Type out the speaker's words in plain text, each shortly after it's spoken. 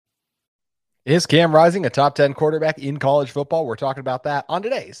Is Cam Rising a top 10 quarterback in college football? We're talking about that on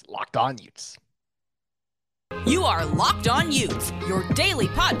today's Locked On Utes. You are Locked On Utes, your daily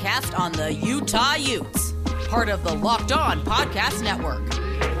podcast on the Utah Utes. Part of the Locked On Podcast Network.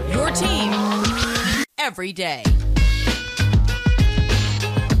 Your team every day.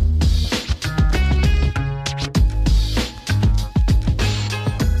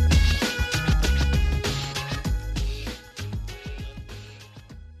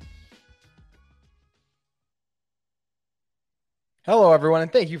 Hello, everyone,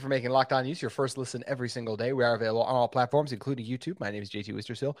 and thank you for making Locked On Utes your first listen every single day. We are available on all platforms, including YouTube. My name is JT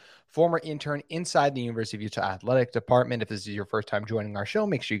Wistersill, former intern inside the University of Utah Athletic Department. If this is your first time joining our show,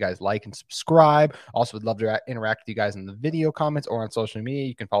 make sure you guys like and subscribe. Also, would love to interact with you guys in the video comments or on social media.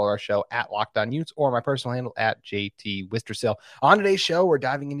 You can follow our show at Locked On Utes or my personal handle at JT Wistersill. On today's show, we're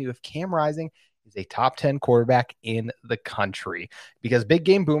diving into if Cam Rising is a top 10 quarterback in the country, because Big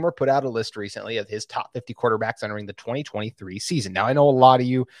Game Boomer put out a list recently of his top 50 quarterbacks entering the 2023 season. Now, I know a lot of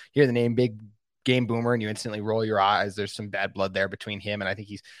you hear the name Big Game Boomer and you instantly roll your eyes. There's some bad blood there between him and I think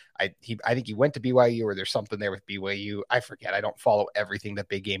I think he went to BYU, or there's something there with BYU. I forget. I don't follow everything that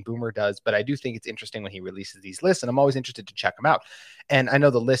Big Game Boomer does, but I do think it's interesting when he releases these lists, and I'm always interested to check them out. And I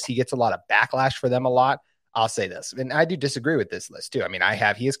know the list, he gets a lot of backlash for them a lot. I'll say this, and I do disagree with this list too. I mean,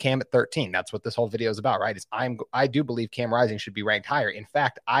 he is Cam at 13. That's what this whole video is about, right? I do believe Cam Rising should be ranked higher. In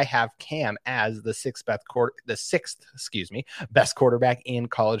fact, I have Cam as the sixth best quarterback in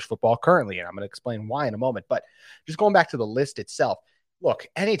college football currently, and I'm going to explain why in a moment. But just going back to the list itself, look,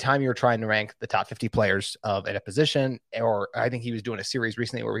 anytime you're trying to rank the top 50 players of at a position, or I think he was doing a series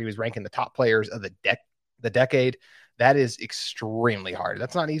recently where he was ranking the top players of the decade. That is extremely hard.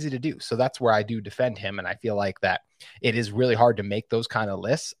 That's not easy to do. So that's where I do defend him. And I feel like that it is really hard to make those kind of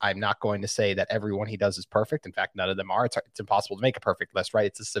lists. I'm not going to say that everyone he does is perfect. In fact, none of them are. It's impossible to make a perfect list, right?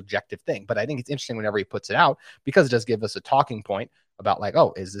 It's a subjective thing. But I think it's interesting whenever he puts it out, because it does give us a talking point about like,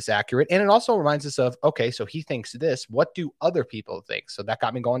 oh, is this accurate? And it also reminds us of, okay, so he thinks this. What do other people think? So that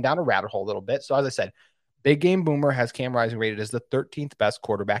got me going down a rabbit hole a little bit. So as I said, Big Game Boomer has Cam Rising rated as the 13th best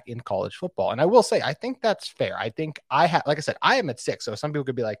quarterback in college football. And I will say, I think that's fair. I think like I said, I am at 6. So some people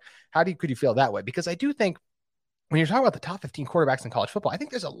could be like, could you feel that way? Because I do think when you're talking about the top 15 quarterbacks in college football, I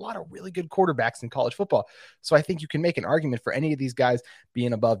think there's a lot of really good quarterbacks in college football. So I think you can make an argument for any of these guys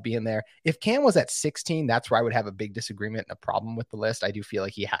being above, being there. If Cam was at 16, that's where I would have a big disagreement and a problem with the list. I do feel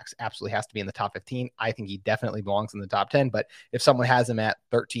like he absolutely has to be in the top 15. I think he definitely belongs in the top 10. But if someone has him at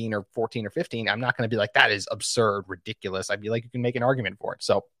 13 or 14 or 15, I'm not going to be like, that is absurd, ridiculous. I'd be like, you can make an argument for it.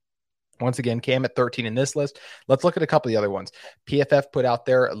 So once again, Cam at 13 in this list. Let's look at a couple of the other ones. PFF put out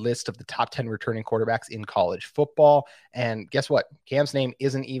their list of the top 10 returning quarterbacks in college football. And guess what? Cam's name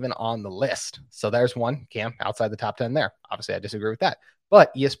isn't even on the list. So there's one, Cam, outside the top 10 there. Obviously, I disagree with that.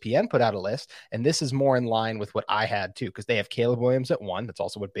 But ESPN put out a list, and this is more in line with what I had too, because they have Caleb Williams at 1. That's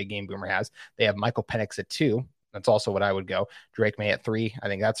also what Big Game Boomer has. They have Michael Penix at 2. That's also what I would go. Drake Maye at 3. I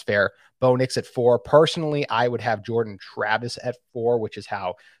think that's fair. Bo Nix at 4. Personally, I would have Jordan Travis at 4, which is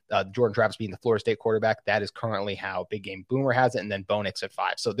how Jordan Travis being the Florida State quarterback. That is currently how Big Game Boomer has it. And then Bo Nix at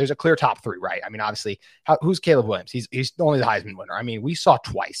 5. So there's a clear top 3, right? I mean, obviously, who's Caleb Williams? He's only the Heisman winner. I mean, we saw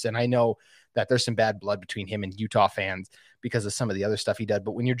twice, and I know that there's some bad blood between him and Utah fans because of some of the other stuff he did.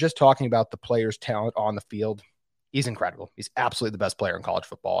 But when you're just talking about the player's talent on the field, he's incredible. He's absolutely the best player in college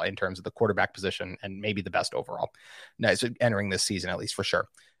football in terms of the quarterback position, and maybe the best overall. Nice, entering this season, at least for sure.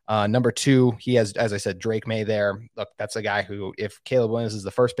 Number 2, he has, as I said, Drake Maye there. Look, that's a guy who, if Caleb Williams is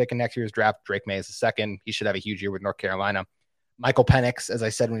the first pick in next year's draft, Drake Maye is the second. He should have a huge year with North Carolina. Michael Penix, as I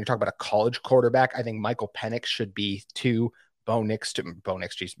said, when you're talking about a college quarterback, I think Michael Penix should be 2.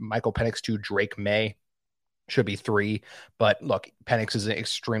 Michael Penix 2, Drake Maye should be 3. But look, Penix is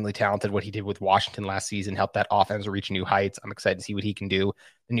extremely talented. What he did with Washington last season helped that offense reach new heights. I'm excited to see what he can do.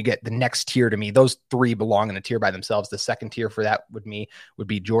 Then you get the next tier to me. Those 3 belong in a tier by themselves. The second tier for that would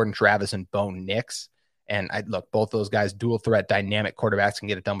be Jordan Travis and Bo Nix. And both those guys, dual threat, dynamic quarterbacks, can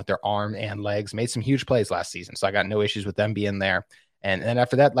get it done with their arm and legs. Made some huge plays last season. So I got no issues with them being there. And then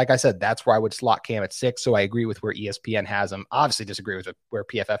after that, like I said, that's where I would slot Cam at 6. So I agree with where ESPN has him. Obviously disagree with where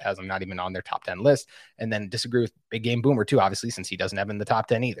PFF has him, not even on their top 10 list. And then disagree with Big Game Boomer too, obviously, since he doesn't have him in the top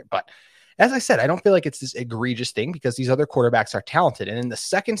 10 either. But as I said, I don't feel like it's this egregious thing because these other quarterbacks are talented. And in the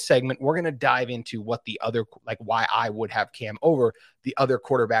second segment, we're going to dive into what the other, like why I would have Cam over the other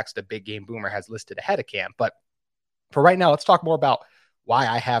quarterbacks that Big Game Boomer has listed ahead of Cam. But for right now, let's talk more about why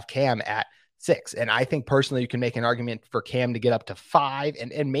I have Cam at 6. And I think personally, you can make an argument for Cam to get up to 5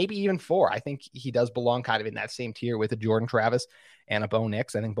 and maybe even 4. I think he does belong kind of in that same tier with a Jordan Travis and a Bo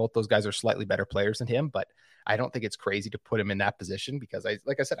Nix. I think both those guys are slightly better players than him, but I don't think it's crazy to put him in that position because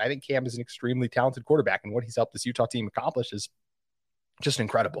like I said, I think Cam is an extremely talented quarterback, and what he's helped this Utah team accomplish is just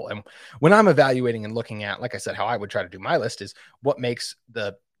incredible. And when I'm evaluating and looking at, like I said, how I would try to do my list is what makes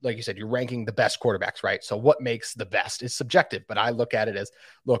like you said, you're ranking the best quarterbacks, right? So what makes the best is subjective, but I look at it as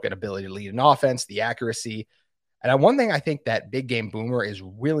an ability to lead an offense, the accuracy. And one thing I think that Big Game Boomer is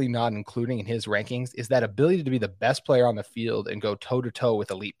really not including in his rankings is that ability to be the best player on the field and go toe to toe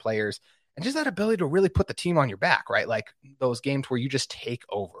with elite players. And just that ability to really put the team on your back, right? Like those games where you just take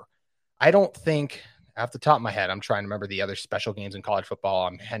over. I don't think, off the top of my head, I'm trying to remember the other special games in college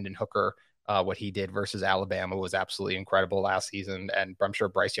football. Hendon Hooker, what he did versus Alabama was absolutely incredible last season. And I'm sure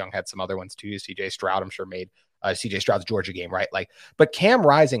Bryce Young had some other ones too. CJ Stroud, I'm sure, made CJ Stroud's Georgia game, right? But Cam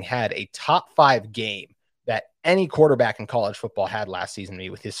Rising had a top 5 game that any quarterback in college football had last season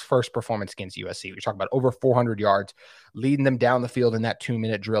with his first performance against USC. We're talking about over 400 yards, leading them down the field in that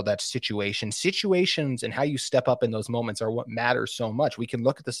 2-minute drill, that situations and how you step up in those moments are what matters so much. We can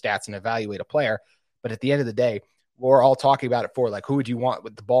look at the stats and evaluate a player, but at the end of the day, we're all talking about it for who would you want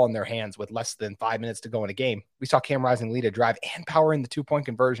with the ball in their hands with less than 5 minutes to go in a game? We saw Cam Rising lead a drive and power in the 2-point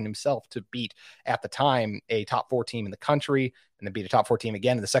conversion himself to beat, at the time, a top 4 team in the country, and then beat a top 4 team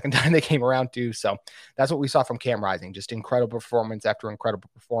again the second time they came around too. So that's what we saw from Cam Rising, just incredible performance after incredible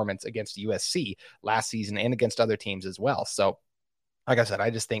performance against USC last season and against other teams as well. So like I said, I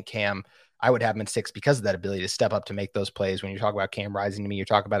just think Cam, I would have him in 6 because of that ability to step up to make those plays. When you talk about Cam Rising to me, you're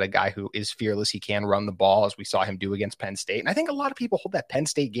talking about a guy who is fearless. He can run the ball, as we saw him do against Penn State. And I think a lot of people hold that Penn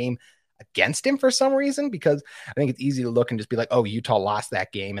State game against him for some reason, because I think it's easy to look and just be like, oh, Utah lost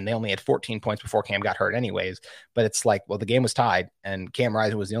that game and they only had 14 points before Cam got hurt anyways. But it's like, well, the game was tied and Cam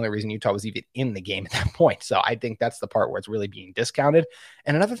Rising was the only reason Utah was even in the game at that point. So I think that's the part where it's really being discounted.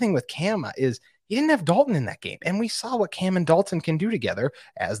 And another thing with Cam is he didn't have Dalton in that game. And we saw what Cam and Dalton can do together,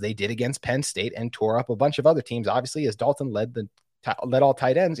 as they did against Penn State and tore up a bunch of other teams, obviously, as Dalton led all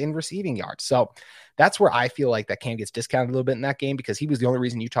tight ends in receiving yards. So that's where I feel like that Cam gets discounted a little bit in that game, because he was the only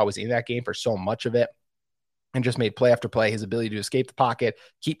reason Utah was in that game for so much of it and just made play after play. His ability to escape the pocket,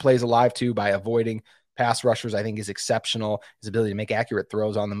 keep plays alive too by avoiding pass rushers, I think, is exceptional. His ability to make accurate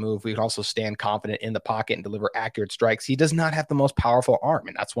throws on the move. We can also stand confident in the pocket and deliver accurate strikes. He does not have the most powerful arm,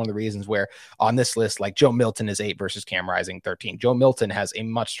 and that's one of the reasons where on this list, like Joe Milton is 8 versus Cam Rising 13. Joe Milton has a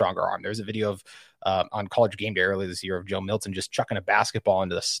much stronger arm. There's a video of on College Game Day earlier this year of Joe Milton just chucking a basketball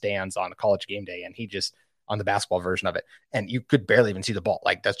into the stands on College Game Day, and he just on the basketball version of it, and you could barely even see the ball.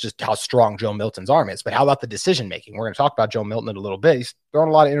 Like, that's just how strong Joe Milton's arm is. But how about the decision making? We're going to talk about Joe Milton in a little bit. He's thrown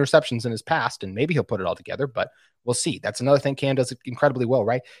a lot of interceptions in his past, and maybe he'll put it all together, but we'll see. That's another thing Cam does incredibly well,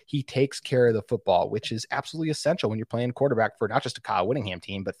 right? He takes care of the football, which is absolutely essential when you're playing quarterback for not just a Kyle Whittingham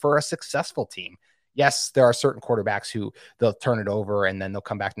team, but for a successful team. Yes, there are certain quarterbacks who they'll turn it over and then they'll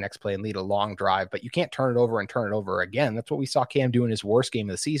come back the next play and lead a long drive, but you can't turn it over and turn it over again. That's what we saw Cam do in his worst game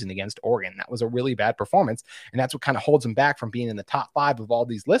of the season against Oregon. That was a really bad performance, and that's what kind of holds him back from being in the top 5 of all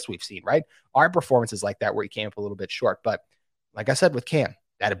these lists we've seen, right? Our performances like that where he came up a little bit short, but like I said with Cam,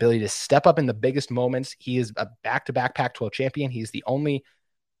 that ability to step up in the biggest moments. He is a back-to-back Pac-12 champion. He's the only,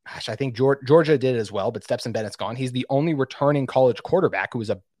 I think Georgia did it as well, but Stetson Bennett's gone. He's the only returning college quarterback who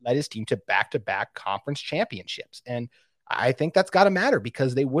has led his team to back-to-back conference championships. And I think that's got to matter,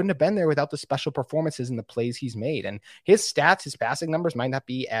 because they wouldn't have been there without the special performances and the plays he's made. And his stats, his passing numbers might not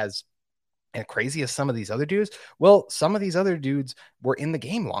be as crazy as some of these other dudes. Well, some of these other dudes were in the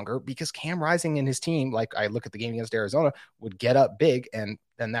game longer because Cam Rising and his team, like I look at the game against Arizona, would get up big, and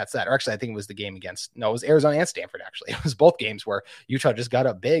then that's that. Or actually, I think it was the game against, no, it was Arizona and Stanford, actually. It was both games where Utah just got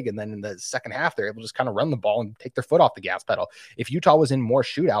up big, and then in the second half, they're able to just kind of run the ball and take their foot off the gas pedal. If Utah was in more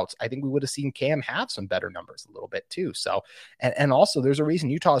shootouts, I think we would have seen Cam have some better numbers a little bit too. So, and also there's a reason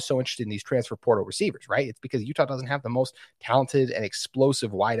Utah is so interested in these transfer portal receivers, right? It's because Utah doesn't have the most talented and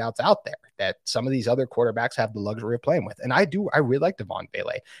explosive wideouts out there that some of these other quarterbacks have the luxury of playing with. And I really like Devon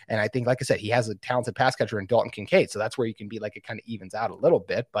Bailey. And I think, like I said, he has a talented pass catcher in Dalton Kincaid. So that's where you can be like, it kind of evens out a little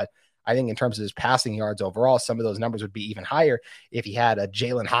bit. But I think in terms of his passing yards overall, some of those numbers would be even higher if he had a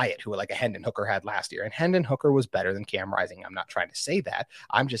Jalen Hyatt, who like a Hendon Hooker had last year. And Hendon Hooker was better than Cam Rising. I'm not trying to say that.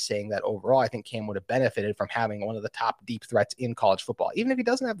 I'm just saying that overall, I think Cam would have benefited from having one of the top deep threats in college football. Even if he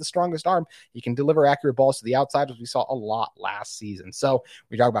doesn't have the strongest arm, he can deliver accurate balls to the outside, as we saw a lot last season. So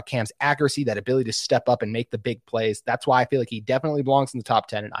we talk about Cam's accuracy, that ability to step up and make the big plays. That's why I feel like he definitely belongs in the top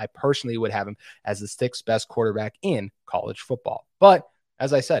 10. And I personally would have him as the 6th best quarterback in college football. But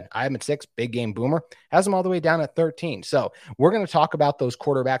as I said, I am at 6. Big Game Boomer has him all the way down at 13. So we're going to talk about those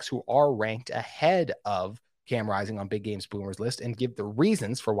quarterbacks who are ranked ahead of Cam Rising on Big Games Boomer's list and give the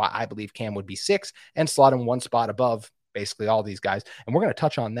reasons for why I believe Cam would be 6 and slot him one spot above basically all these guys. And we're going to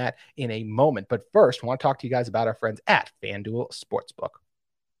touch on that in a moment. But first, I want to talk to you guys about our friends at FanDuel Sportsbook.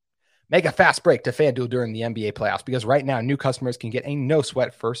 Make a fast break to FanDuel during the NBA playoffs because right now, new customers can get a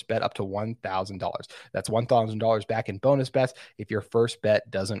no-sweat first bet up to $1,000. That's $1,000 back in bonus bets if your first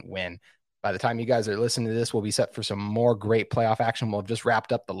bet doesn't win. By the time you guys are listening to this, we'll be set for some more great playoff action. We'll have just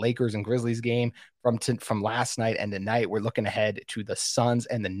wrapped up the Lakers and Grizzlies game from last night, and tonight we're looking ahead to the Suns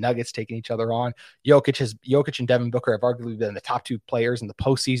and the Nuggets taking each other on. Jokic and Devin Booker have arguably been the top two players in the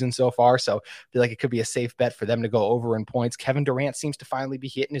postseason so far, so I feel like it could be a safe bet for them to go over in points. Kevin Durant seems to finally be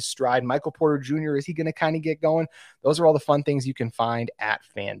hitting his stride. Michael Porter Jr., is he going to kind of get going? Those are all the fun things you can find at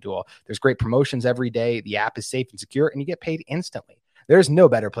FanDuel. There's great promotions every day. The app is safe and secure, and you get paid instantly. There's no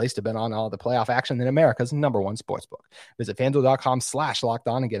better place to bet on all the playoff action than America's #1 sportsbook. Visit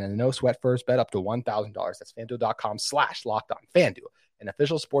FanDuel.com/lockedon and get a no-sweat first bet up to $1,000. That's FanDuel.com/lockedon. FanDuel, an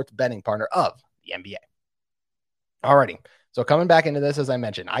official sports betting partner of the NBA. Alrighty, so coming back into this, as I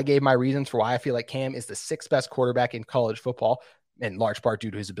mentioned, I gave my reasons for why I feel like Cam is the sixth best quarterback in college football, in large part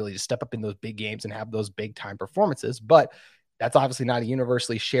due to his ability to step up in those big games and have those big-time performances, but that's obviously not a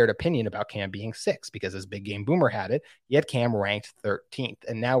universally shared opinion about Cam being sixth because as Big Game Boomer had it, he had Cam ranked 13th.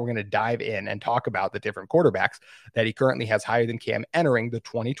 And now we're going to dive in and talk about the different quarterbacks that he currently has higher than Cam entering the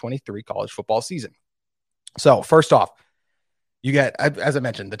 2023 college football season. So first off, you get, as I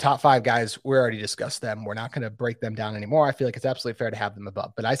mentioned, the top five guys, we already discussed them. We're not going to break them down anymore. I feel like it's absolutely fair to have them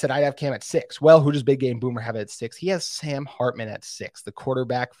above. But I said I'd have Cam at 6. Well, who does Big Game Boomer have at 6? He has Sam Hartman at 6, the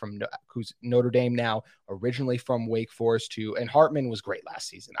quarterback from who's Notre Dame now, originally from Wake Forest too. And Hartman was great last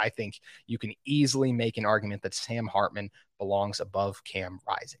season. I think you can easily make an argument that Sam Hartman belongs above Cam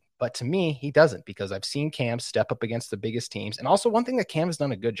Rising. But to me, he doesn't because I've seen Cam step up against the biggest teams. And also one thing that Cam has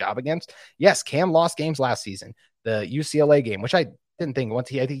done a good job against, yes, Cam lost games last season. The UCLA game, which I didn't think I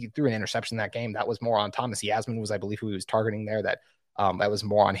think he threw an interception that game. That was more on Thomas Yasmin was, I believe, who he was targeting there. That was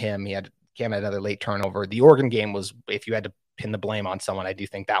more on him. Cam had another late turnover. The Oregon game was, if you had to pin the blame on someone, I do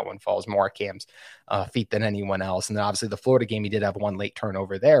think that one falls more at Cam's feet than anyone else. And then obviously the Florida game, he did have one late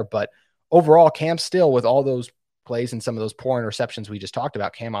turnover there. But overall, Cam still, with all those plays and some of those poor interceptions we just talked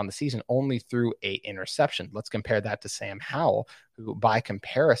about, Cam on the season only threw 8 interceptions. Let's compare that to Sam Howell, who by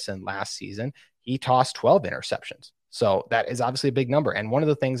comparison last season, he tossed 12 interceptions. So that is obviously a big number. And one of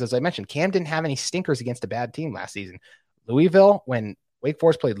the things, as I mentioned, Cam didn't have any stinkers against a bad team last season. Louisville, when Wake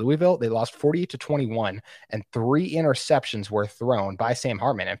Forest played Louisville, they lost 40-21, and 3 interceptions were thrown by Sam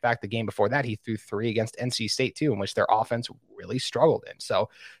Hartman. In fact, the game before that, he threw 3 against NC State too, in which their offense really struggled in. So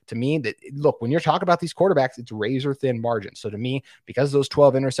to me, look, when you're talking about these quarterbacks, it's razor thin margins. So to me, because of those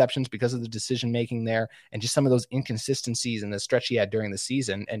 12 interceptions, because of the decision making there, and just some of those inconsistencies in the stretch he had during the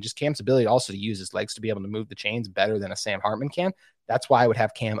season, and just Cam's ability also to use his legs to be able to move the chains better than a Sam Hartman can, that's why I would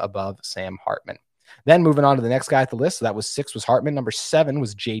have Cam above Sam Hartman. Then moving on to the next guy at the list. So that was 6 was Hartman. Number 7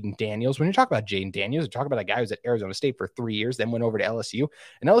 was Jaden Daniels. When you talk about Jaden Daniels, you talk about a guy who was at Arizona State for 3 years, then went over to LSU.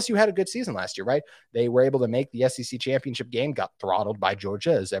 And LSU had a good season last year, right? They were able to make the SEC championship game, got throttled by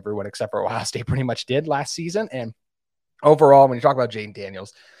Georgia, as everyone except for Ohio State pretty much did last season. And overall, when you talk about Jaden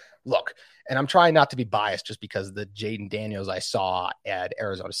Daniels, look, and I'm trying not to be biased just because the Jaden Daniels I saw at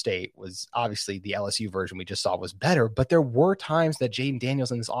Arizona State was obviously the LSU version we just saw was better, but there were times that Jaden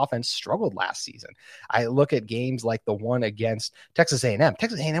Daniels in this offense struggled last season. I look at games like the one against Texas A&M.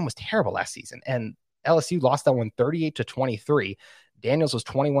 Texas A&M was terrible last season, and LSU lost that one 38-23. Daniels was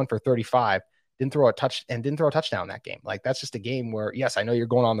 21 for 35. Didn't throw a touchdown that game. Like, that's just a game where, yes, I know you're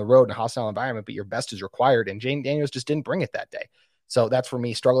going on the road in a hostile environment, but your best is required, and Jaden Daniels just didn't bring it that day. So that's for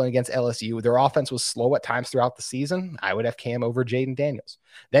me, struggling against LSU. Their offense was slow at times throughout the season. I would have Cam over Jaden Daniels.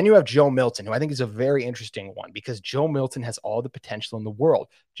 Then you have Joe Milton, who I think is a very interesting one because Joe Milton has all the potential in the world,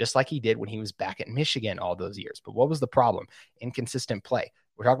 just like he did when he was back at Michigan all those years. But what was the problem? Inconsistent play.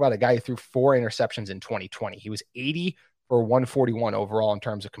 We're talking about a guy who threw 4 interceptions in 2020. He was 80 for 141 overall in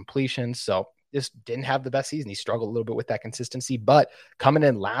terms of completions. So just didn't have the best season. He struggled a little bit with that consistency, but coming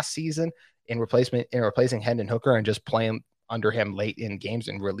in last season in replacing Hendon Hooker and just playing under him late in games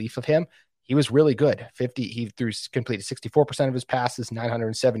in relief of him, he was really good. He completed 64% of his passes,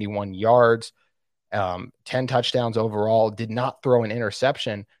 971 yards, 10 touchdowns overall, did not throw an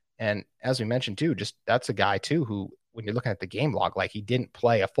interception. And as we mentioned too, just that's a guy too, who when you're looking at the game log, like he didn't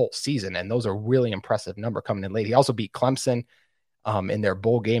play a full season, and those are really impressive number coming in late. He also beat Clemson in their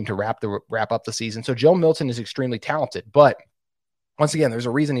bowl game to wrap up the season. So Joe Milton is extremely talented, but once again, there's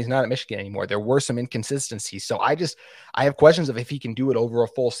a reason he's not at Michigan anymore. There were some inconsistencies. So I have questions of if he can do it over a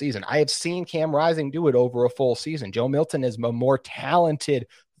full season. I have seen Cam Rising do it over a full season. Joe Milton is a more talented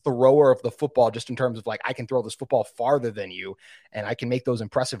thrower of the football, just in terms of like, I can throw this football farther than you and I can make those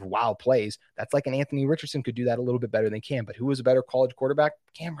impressive wow plays. That's like an Anthony Richardson could do that a little bit better than Cam. But who was a better college quarterback?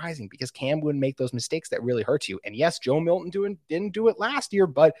 Cam Rising, because Cam wouldn't make those mistakes that really hurt you. And yes, Joe Milton didn't do it last year,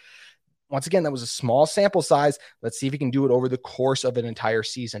 but once again, that was a small sample size. Let's see if he can do it over the course of an entire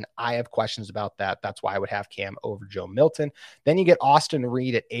season. I have questions about that. That's why I would have Cam over Joe Milton. Then you get Austin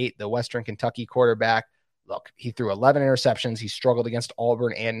Reed at 8, the Western Kentucky quarterback. Look, he threw 11 interceptions. He struggled against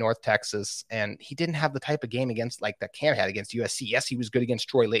Auburn and North Texas, and he didn't have the type of game against like that Cam had against USC. Yes, he was good against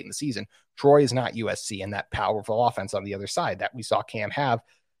Troy late in the season. Troy is not USC and that powerful offense on the other side that we saw Cam have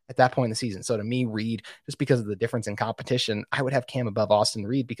at that point in the season. So to me, Reed, just because of the difference in competition, I would have Cam above Austin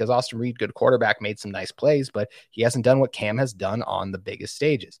Reed, because Austin Reed, good quarterback, made some nice plays, but he hasn't done what Cam has done on the biggest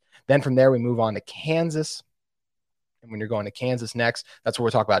stages. Then from there, we move on to Kansas. And when you're going to Kansas next, that's where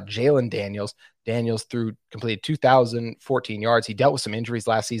we're talking about Jalen Daniels. Daniels completed 2,014 yards. He dealt with some injuries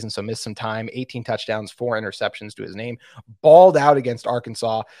last season, so missed some time. 18 touchdowns, 4 interceptions to his name. Balled out against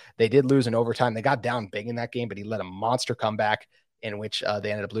Arkansas. They did lose in overtime. They got down big in that game, but he led a monster comeback in which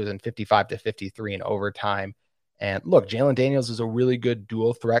they ended up losing 55-53 in overtime. And look, Jalen Daniels is a really good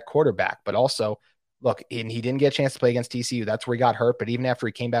dual threat quarterback, but also, look, and he didn't get a chance to play against TCU. That's where he got hurt. But even after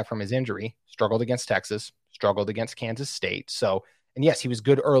he came back from his injury, struggled against Texas, struggled against Kansas State. So, and yes, he was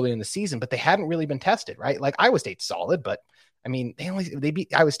good early in the season, but they hadn't really been tested, right? Like Iowa State's solid, but I mean, they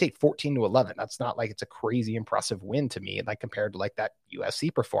beat Iowa State 14-11. That's not like it's a crazy impressive win to me, like compared to like that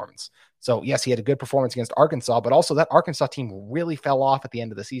USC performance. So yes, he had a good performance against Arkansas, but also that Arkansas team really fell off at the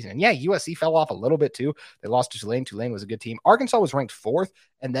end of the season. And yeah, USC fell off a little bit too. They lost to Tulane. Tulane was a good team. Arkansas was ranked 4th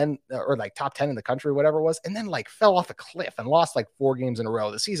and then, or like top 10 in the country, whatever it was, and then like fell off a cliff and lost like 4 games in a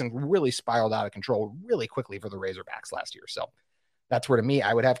row. The season really spiraled out of control really quickly for the Razorbacks last year. So that's where, to me,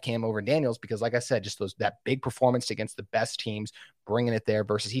 I would have Cam over Daniels, because like I said, just that big performance against the best teams, bringing it there,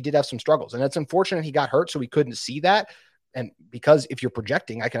 versus he did have some struggles. And it's unfortunate he got hurt, so we couldn't see that. And because if you're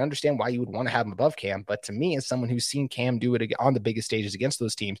projecting, I can understand why you would want to have him above Cam. But to me, as someone who's seen Cam do it on the biggest stages against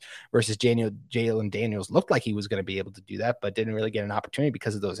those teams, versus Jalen Daniels looked like he was going to be able to do that, but didn't really get an opportunity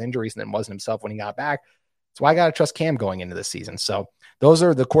because of those injuries, and then wasn't himself when he got back. So I got to trust Cam going into this season. So those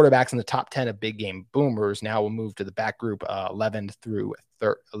are the quarterbacks in the top 10 of big game boomers. Now we'll move to the back group, 11 through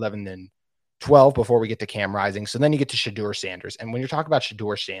 11 and 12 before we get to Cam Rising. So then you get to Shedeur Sanders. And when you're talking about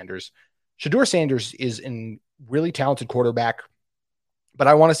Shedeur Sanders is a really talented quarterback, but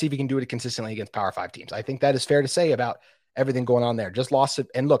I want to see if he can do it consistently against Power 5 teams. I think that is fair to say about everything going on there. Just lost it.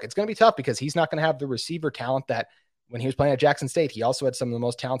 And look, it's going to be tough because he's not going to have the receiver talent that when he was playing at Jackson State, he also had some of the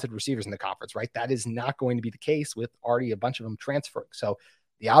most talented receivers in the conference, right? That is not going to be the case with already a bunch of them transferring. So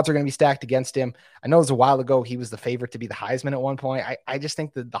the odds are going to be stacked against him. I know it was a while ago he was the favorite to be the Heisman at one point. I just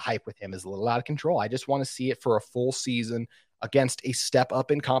think that the hype with him is a little out of control. I just want to see it for a full season against a step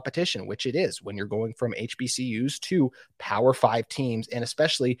up in competition, which it is when you're going from HBCUs to Power 5 teams, and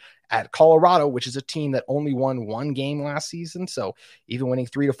especially at Colorado, which is a team that only won 1 game last season. So even winning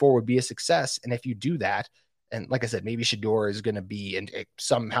 3 to 4 would be a success. And if you do that, and like I said, maybe Shedeur is going to be, and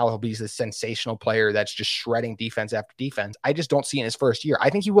somehow he'll be this sensational player that's just shredding defense after defense. I just don't see in his first year. I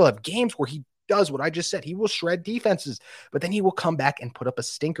think he will have games where he does what I just said. He will shred defenses, but then he will come back and put up a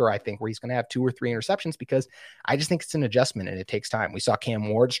stinker, I think, where he's going to have 2 or 3 interceptions, because I just think it's an adjustment and it takes time. We saw Cam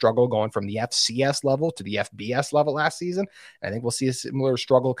Ward struggle going from the FCS level to the FBS level last season. And I think we'll see a similar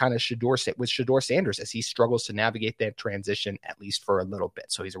struggle kind of with Shedeur Sanders as he struggles to navigate that transition, at least for a little bit.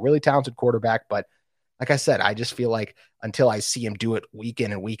 So he's a really talented quarterback, but like I said, I just feel like until I see him do it week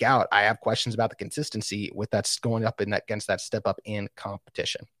in and week out, I have questions about the consistency with that going up in that against that step up in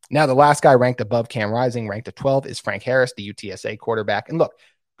competition. Now, the last guy ranked above Cam Rising, ranked at 12, is Frank Harris, the UTSA quarterback. And look,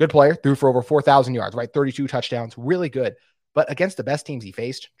 good player, threw for over 4,000 yards, right? 32 touchdowns, really good. But against the best teams he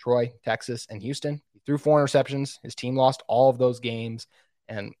faced, Troy, Texas, and Houston, he threw 4 interceptions. His team lost all of those games.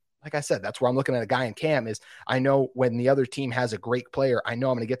 And like I said, that's where I'm looking at a guy in Cam is I know when the other team has a great player, I know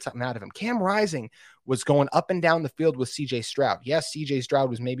I'm going to get something out of him. Cam Rising was going up and down the field with CJ Stroud. Yes, CJ Stroud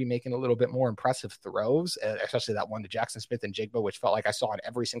was maybe making a little bit more impressive throws, especially that one to Jackson Smith and Jigba, which felt like I saw in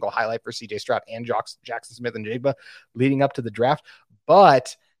every single highlight for CJ Stroud and Jackson Smith and Jigba leading up to the draft.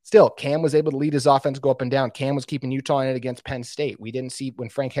 But still, Cam was able to lead his offense go up and down. Cam was keeping Utah in it against Penn State. We didn't see when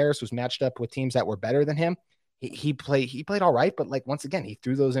Frank Harris was matched up with teams that were better than him. He played all right, but like once again, he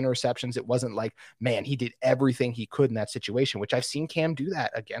threw those interceptions. It wasn't like, man, he did everything he could in that situation, which I've seen Cam do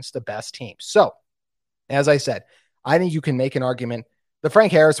that against the best teams. So, as I said, I think you can make an argument. The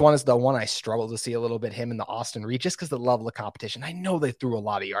Frank Harris one is the one I struggle to see a little bit, him and the Austin Reed, just because the level of competition. I know they threw a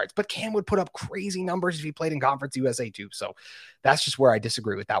lot of yards, but Cam would put up crazy numbers if he played in Conference USA too. So that's just where I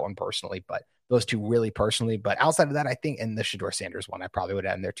disagree with that one personally. But those two really personally. But outside of that, I think, and the Shedeur Sanders one, I probably would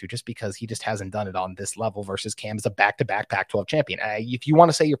add in there too, just because he just hasn't done it on this level versus Cam is a back-to-back Pac-12 champion. If you want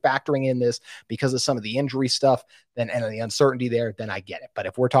to say you're factoring in this because of some of the injury stuff, then and the uncertainty there, then I get it. But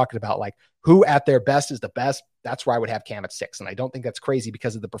if we're talking about like who at their best is the best, that's where I would have Cam at 6. And I don't think that's crazy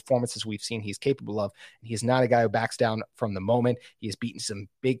because of the performances we've seen he's capable of. And he's not a guy who backs down from the moment. He has beaten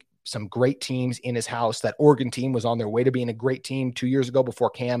some great teams in his house. That Oregon team was on their way to being a great team 2 years ago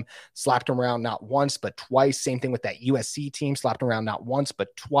before Cam slapped him around not once, but twice. Same thing with that USC team, slapped him around not once,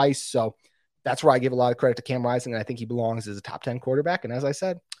 but twice. So that's where I give a lot of credit to Cam Rising, and I think he belongs as a top 10 quarterback. And as I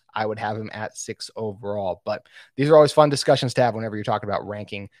said, I would have him at 6 overall. But these are always fun discussions to have whenever you're talking about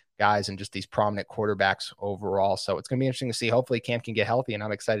ranking guys and just these prominent quarterbacks overall. So it's going to be interesting to see. Hopefully Cam can get healthy, and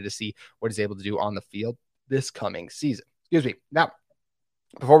I'm excited to see what he's able to do on the field this coming season. Excuse me. Now,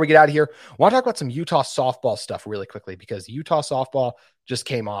 before we get out of here, I want to talk about some Utah softball stuff really quickly, because Utah softball just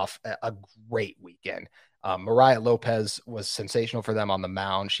came off a great weekend. Mariah Lopez was sensational for them on the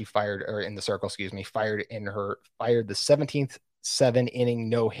mound. She fired the 17th 7-inning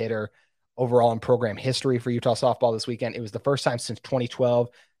no-hitter overall in program history for Utah softball this weekend. It was the first time since 2012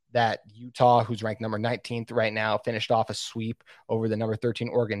 that Utah, who's ranked number 19th right now, finished off a sweep over the number 13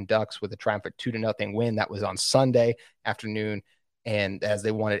 Oregon Ducks with a triumphant 2-0 win. That was on Sunday afternoon, and as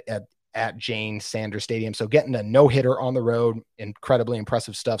they won it at Jane Sanders Stadium. So getting a no-hitter on the road, incredibly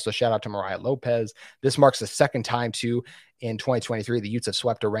impressive stuff. So shout out to Mariah Lopez. This marks the second time too in 2023 the Utes have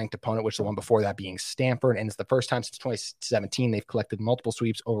swept a ranked opponent, which the one before that being Stanford, and it's the first time since 2017 they've collected multiple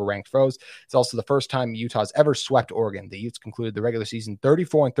sweeps over ranked foes. It's also the first time Utah's ever swept Oregon. The Utes concluded the regular season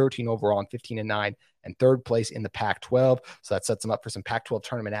 34-13 overall and 15-9 and third place in the Pac-12. So that sets them up for some Pac-12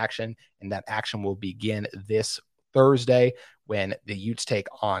 tournament action, and that action will begin this Thursday when the Utes take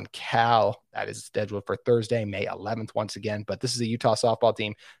on Cal. That is scheduled for Thursday, May 11th once again. But this is a Utah softball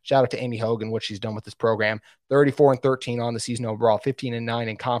team. Shout out to Amy Hogan, what she's done with this program. 34-13 on the season overall, 15-9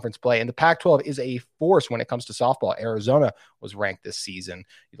 in conference play. And the Pac-12 is a force when it comes to softball. Arizona was ranked this season.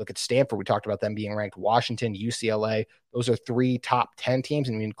 You look at Stanford, we talked about them being ranked. Washington, UCLA, those are 3 top 10 teams,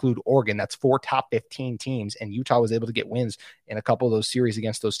 and we include Oregon. That's 4 top 15 teams, and Utah was able to get wins in a couple of those series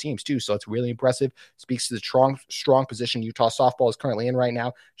against those teams too. So it's really impressive. Speaks to the strong position Utah softball is currently in right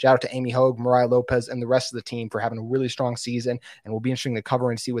now. Shout out to Amy Hogue, Mariah Lopez, and the rest of the team for having a really strong season, and will be interesting to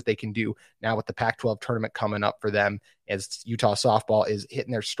cover and see what they can do now with the Pac-12 tournament coming up for them, as Utah softball is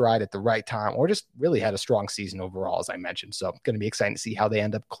hitting their stride at the right time, or just really had a strong season overall, as I mentioned. So going to be exciting to see how they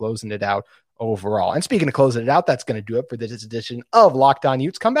end up closing it out overall. And speaking of closing it out, that's going to do it for this edition of Locked On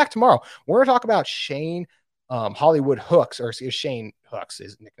Utes. Come back tomorrow. We're going to talk about Shane Hollywood Hooks, or Shane Hooks.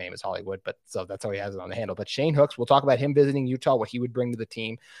 His nickname is Hollywood, but so that's how he has it on the handle. But Shane Hooks, we'll talk about him visiting Utah, what he would bring to the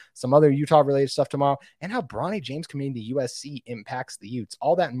team, some other Utah-related stuff tomorrow, and how Bronny James coming to USC impacts the Utes.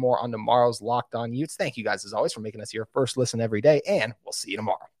 All that and more on tomorrow's Locked On Utes. Thank you guys, as always, for making us your first listen every day, and we'll see you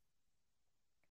tomorrow.